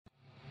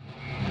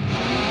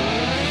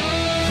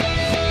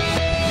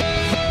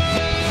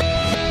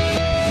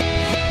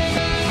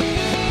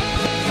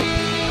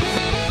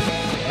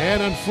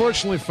And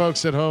unfortunately,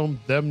 folks at home,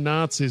 them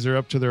Nazis are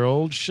up to their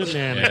old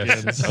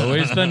shenanigans. Yes,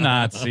 always the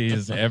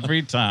Nazis,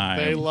 every time.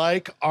 They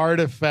like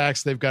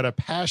artifacts. They've got a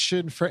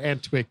passion for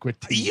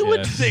antiquity. You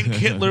would think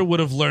Hitler would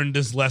have learned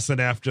his lesson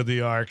after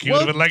the arc. He would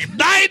have been like,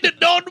 nein,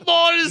 no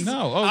more. No,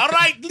 All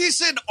right,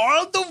 listen,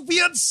 all the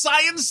weird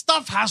science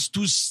stuff has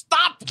to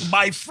stop.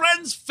 My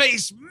friend's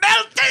face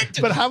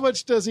melted. But how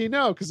much does he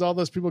know? Because all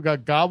those people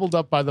got gobbled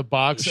up by the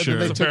box, and then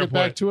they took it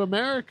back to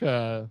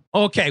America.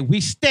 Okay,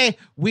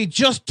 we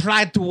just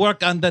tried to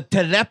work on the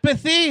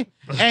telepathy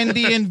and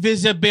the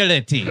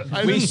invisibility.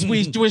 We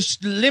were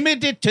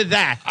limited to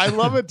that. I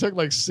love it took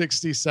like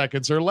 60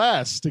 seconds or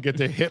less to get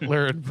to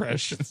Hitler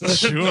impressions.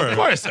 Sure. Of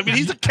course. I mean,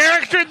 he's a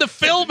character in the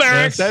film,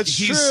 Eric. That's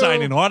he's true.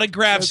 signing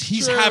autographs. That's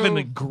he's true. having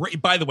a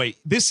great... By the way,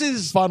 this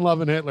is...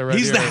 Fun-loving Hitler right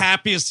He's here. the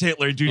happiest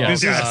Hitler, dude.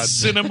 This is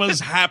cinema's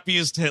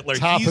happiest Hitler.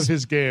 Top of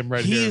his game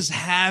right here. He's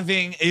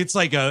having... It's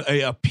like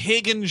a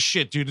pagan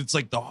shit, dude. It's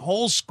like the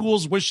whole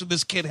school's wishing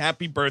this kid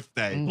happy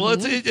birthday. Mm-hmm. Well,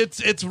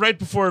 it's right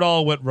before it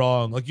all went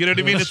wrong. Like, you know what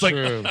I mean? It's like...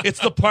 true. It's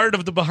the part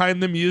of the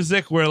behind the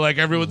music where like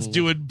everyone's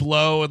doing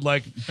blow and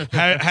like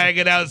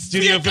hanging out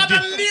Studio 50.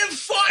 Live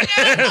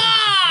forever.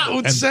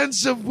 And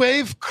sense of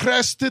wave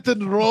crested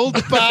and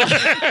rolled back.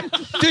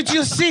 Did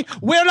you see?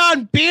 We're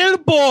on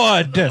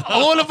Billboard.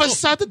 All of a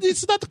sudden,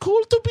 it's not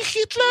cool to be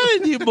Hitler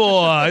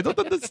anymore. I don't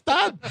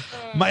understand.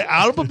 My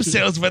album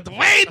sales went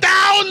way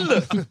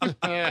down.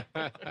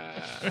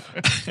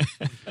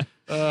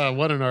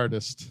 What an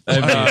artist.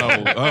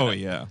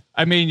 Yeah.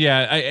 I mean,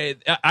 yeah,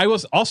 I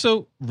was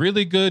also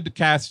really good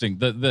casting.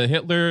 The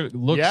Hitler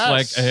looks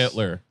like a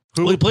Hitler.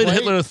 Who played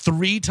Hitler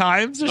 3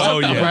 times or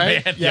something?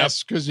 Right? Man,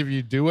 Yes, because if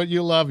you do what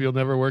you love, you'll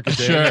never work a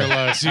day Sure. in your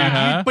life.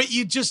 Uh-huh. But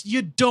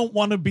you don't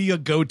want to be a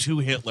go-to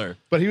Hitler.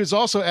 But he was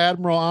also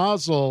Admiral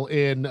Ozzel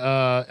in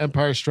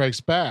Empire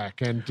Strikes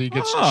Back, and he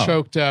gets Oh.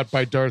 choked out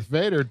by Darth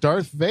Vader.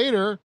 Darth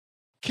Vader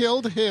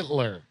killed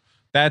Hitler.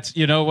 That's,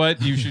 you know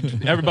what, you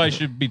should. Everybody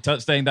should be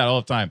saying that all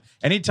the time.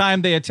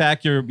 Anytime they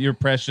attack your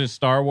precious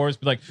Star Wars,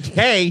 be like,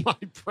 hey, My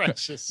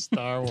precious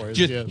Star Wars.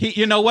 just, yes.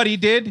 you know what he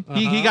did?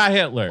 He got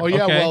Hitler. Oh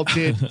yeah, okay? well,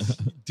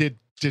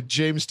 did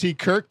James T.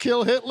 Kirk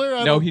kill Hitler? I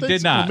No, don't he think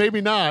did so. not. Maybe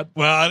not.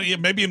 Well,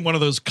 maybe in one of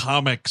those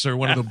comics or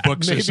one of the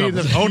books or Maybe something.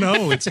 the- Oh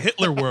no, it's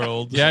Hitler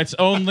World. Yeah, it's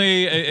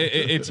only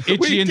it's We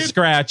itchy and did-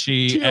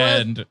 scratchy, TOS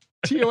and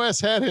TOS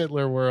had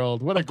Hitler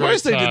World. What a Of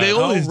course great they did. time. They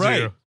always Oh, right.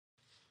 do.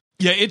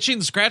 Yeah, Itchy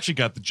and Scratchy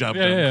got the job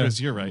Yeah, done, yeah. Chris.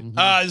 You're right.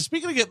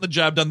 Speaking of getting the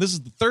job done, this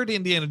is the 3rd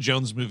Indiana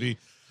Jones movie.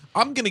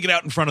 I'm going to get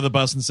out in front of the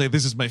bus and say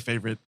this is my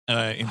favorite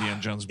Indiana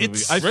Jones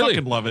movie. I really-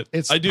 fucking love it.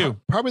 It's I do.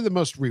 probably the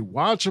most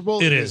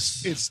rewatchable. It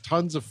is. It's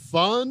tons of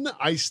fun.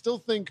 I still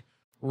think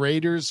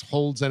Raiders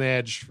holds an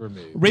edge for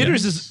me.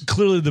 Raiders is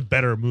clearly the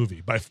better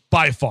movie by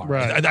far.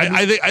 Right.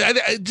 I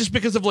think just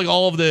because of like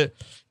all of the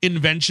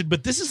invention,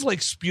 but this is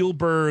like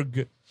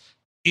Spielberg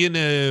in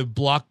a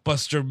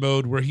blockbuster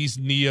mode where he's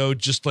Neo,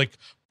 just like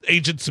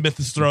Agent Smith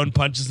is throwing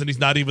punches and he's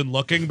not even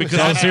looking because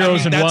all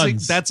zeros and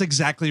ones. That's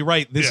exactly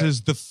right. This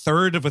is the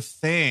third of a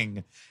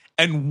thing.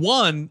 And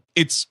 1,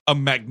 it's a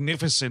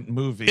magnificent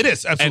movie. It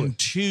is, absolutely. Mm-hmm. And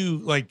 2,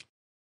 like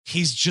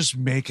he's just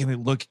making it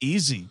look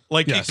easy.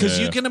 Like Yes. because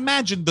Yeah. you can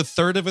imagine the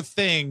third of a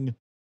thing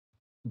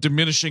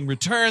diminishing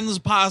returns,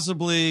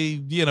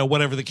 possibly, you know,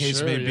 whatever the case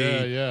Sure, may be.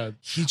 Yeah.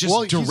 He just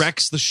Well, he's-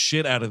 directs the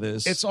shit out of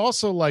this. It's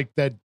also like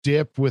that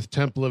dip with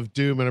Temple of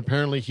Doom, and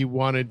apparently he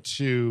wanted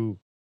to,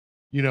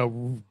 you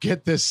know,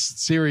 get this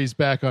series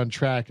back on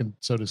track, and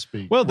so to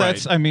speak. well,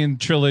 that's I mean,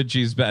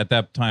 trilogies at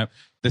that time.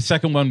 The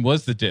second one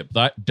was the dip.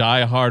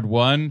 Die Hard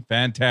 1,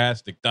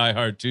 fantastic. Die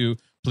Hard 2,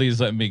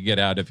 please let me get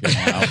out of here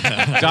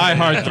now. Die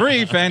Hard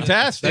 3,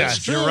 fantastic.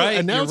 That's true. You're right.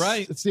 And now You're it's,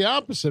 right. it's the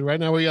opposite. Right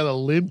now we got a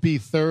limpy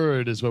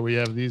third is what we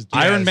have these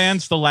days. Iron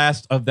Man's the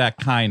last of that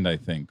kind, I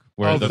think.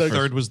 Where Oh, the the first,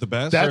 third was the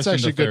best. That's first and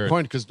actually a the good third.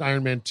 point because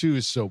Iron Man 2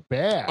 is so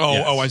bad. Oh,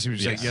 Yes. I see what you're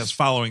saying. Yes. Yes,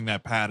 following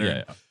that pattern.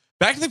 Yeah.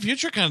 Back to the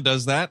Future kind of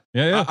does that.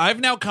 Yeah. I've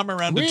now come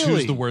around to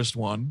Really? 2's the worst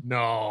one.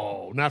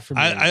 No, not for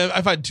me.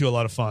 I find 2 a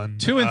lot of fun.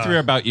 2 and 3 are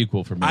about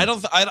equal for me. I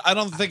don't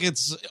think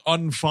it's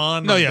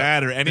unfun Oh, or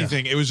bad or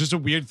anything. It was just a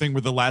weird thing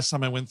where the last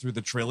time I went through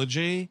the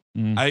trilogy,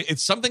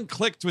 it's something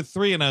clicked with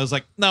 3 and I was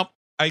like, no,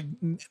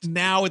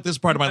 now at this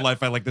part of my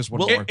life, I like this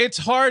one more. It's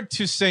hard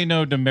to say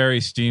no to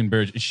Mary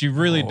Steenburgen. She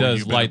really does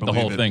you better light the whole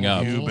believe it. thing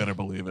up. You better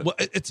believe it. Well,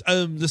 it's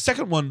the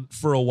second one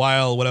for a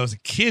while when I was a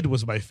kid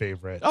was my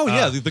favorite. Oh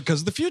yeah,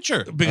 because of the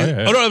future. Because, Oh,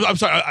 yeah. oh no, I'm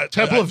sorry.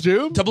 Temple of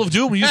Doom? Temple of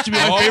Doom used to be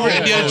my favorite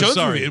Indiana Jones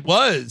movie. It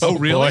was. Oh,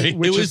 really?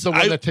 Which It is was- the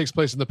one I- that takes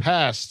place in the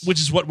past.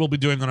 Which is what we'll be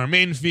doing on our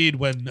main feed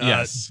when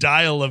Yes.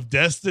 Dial of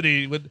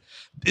Destiny.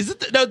 Is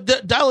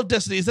it Dial of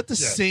Destiny? Is that the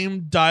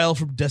same dial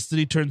from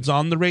Destiny turns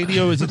on the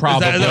radio? Is it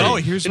Probably. Is that, Oh,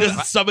 here's it what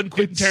doesn't summon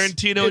Quentin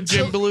Tarantino and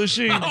Jim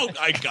Belushi. Oh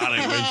my god,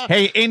 I wish.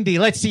 Hey, Indy,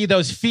 let's see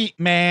those feet,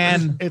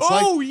 man. It's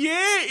like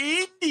yeah,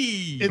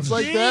 Indy. it's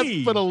like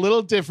that, but a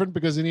little different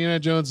because Indiana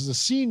Jones is a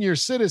senior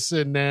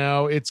citizen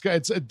now. It's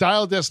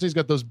Dial of Destiny's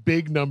got those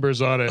big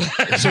numbers on it,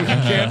 so he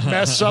can't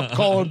mess up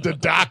calling the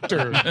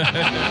doctor.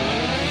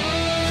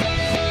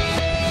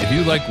 If If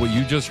you like what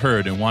you just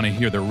heard and want to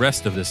hear the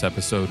rest of this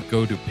episode,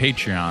 go to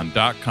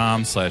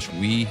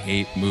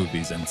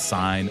patreon.com/WeHateMovies and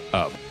sign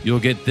up. You'll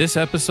get this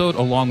episode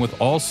along with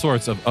all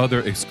sorts of other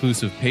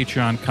exclusive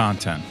Patreon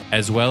content,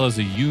 as well as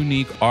a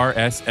unique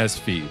RSS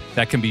feed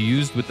that can be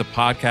used with the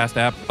podcast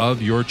app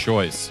of your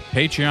choice.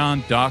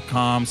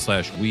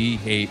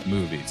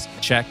 Patreon.com/WeHateMovies.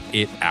 Check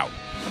it out.